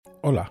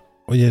Hola,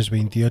 hoy es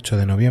 28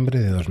 de noviembre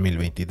de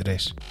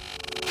 2023.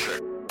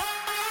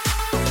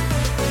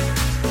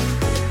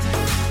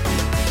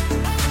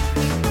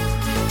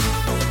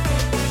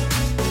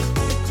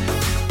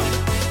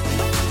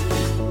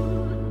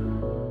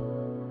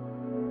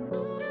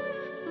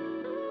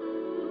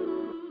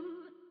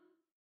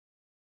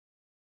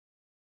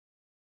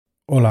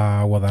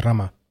 Hola,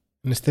 Guadarrama.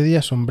 En este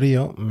día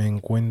sombrío me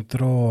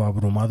encuentro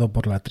abrumado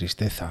por la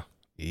tristeza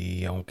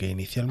y aunque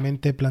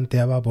inicialmente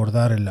planteaba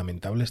abordar el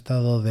lamentable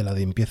estado de la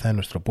limpieza de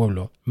nuestro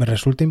pueblo, me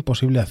resulta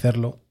imposible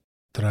hacerlo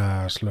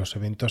tras los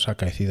eventos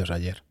acaecidos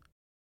ayer.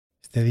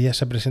 Este día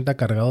se presenta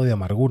cargado de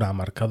amargura,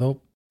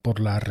 marcado por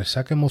la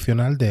resaca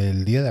emocional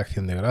del Día de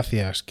Acción de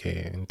Gracias,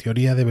 que en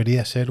teoría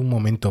debería ser un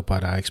momento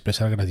para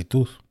expresar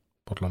gratitud,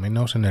 por lo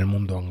menos en el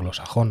mundo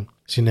anglosajón.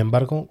 Sin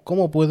embargo,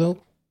 ¿cómo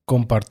puedo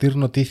compartir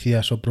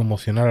noticias o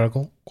promocionar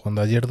algo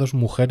cuando ayer 2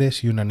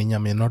 mujeres y una niña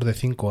menor de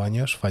 5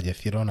 años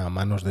fallecieron a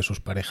manos de sus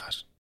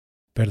parejas?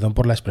 Perdón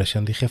por la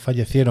expresión, dije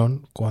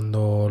fallecieron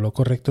cuando lo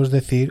correcto es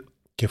decir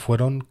que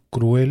fueron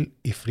cruel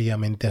y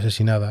fríamente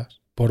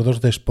asesinadas por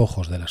 2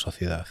 despojos de la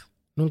sociedad.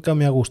 Nunca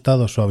me ha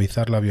gustado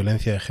suavizar la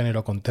violencia de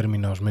género con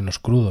términos menos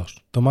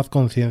crudos. Tomad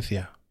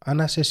conciencia, han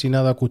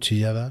asesinado a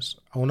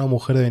cuchilladas a una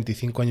mujer de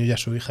 25 años y a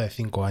su hija de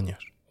 5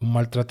 años. Un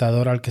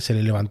maltratador al que se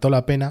le levantó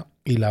la pena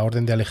y la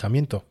orden de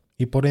alejamiento,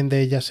 y por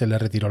ende ella se le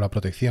retiró la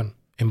protección.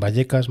 En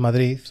Vallecas,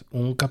 Madrid,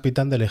 un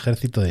capitán del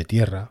ejército de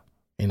tierra,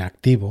 en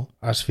activo,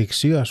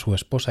 asfixió a su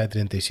esposa de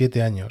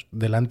 37 años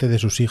delante de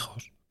sus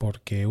hijos,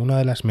 porque una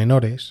de las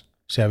menores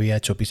se había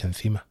hecho pis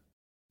encima.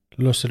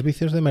 Los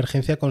servicios de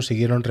emergencia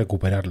consiguieron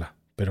recuperarla,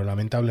 pero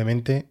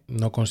lamentablemente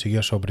no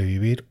consiguió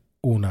sobrevivir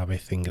una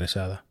vez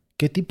ingresada.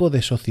 ¿Qué tipo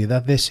de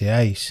sociedad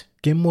deseáis?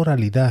 ¿Qué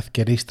moralidad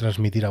queréis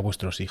transmitir a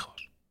vuestros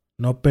hijos?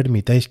 No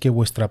permitáis que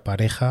vuestra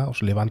pareja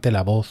os levante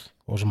la voz,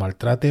 os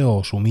maltrate o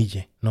os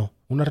humille. No,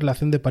 una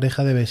relación de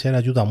pareja debe ser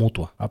ayuda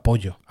mutua,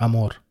 apoyo,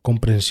 amor,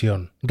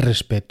 comprensión,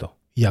 respeto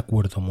y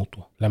acuerdo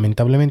mutuo.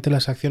 Lamentablemente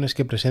las acciones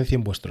que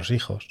presencien vuestros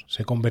hijos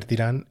se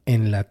convertirán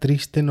en la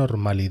triste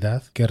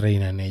normalidad que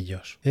reina en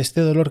ellos.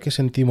 Este dolor que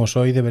sentimos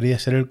hoy debería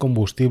ser el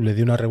combustible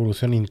de una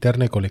revolución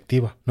interna y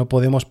colectiva. No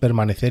podemos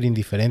permanecer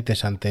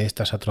indiferentes ante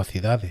estas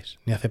atrocidades,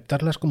 ni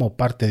aceptarlas como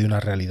parte de una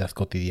realidad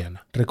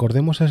cotidiana.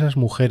 Recordemos a esas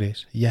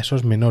mujeres y a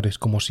esos menores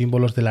como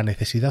símbolos de la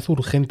necesidad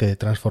urgente de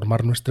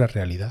transformar nuestra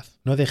realidad.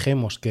 No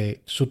dejemos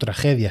que su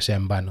tragedia sea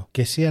en vano,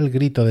 que sea el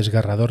grito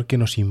desgarrador que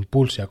nos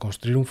impulse a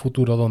construir un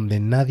futuro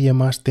donde nadie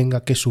más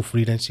tenga que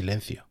sufrir en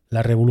silencio.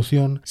 La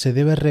revolución se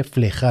debe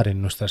reflejar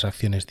en nuestras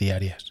acciones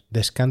diarias.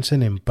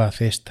 Descansen en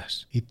paz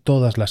estas y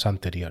todas las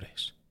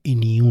anteriores. Y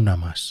ni una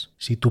más.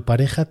 Si tu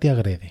pareja te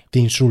agrede, te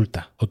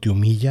insulta o te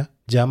humilla,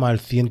 llama al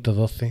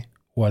 112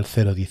 o al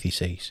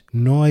 016.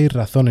 No hay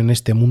razón en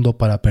este mundo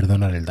para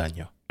perdonar el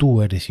daño.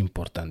 Tú eres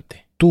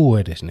importante. Tú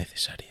eres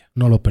necesaria.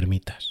 No lo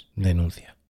permitas. Denuncia.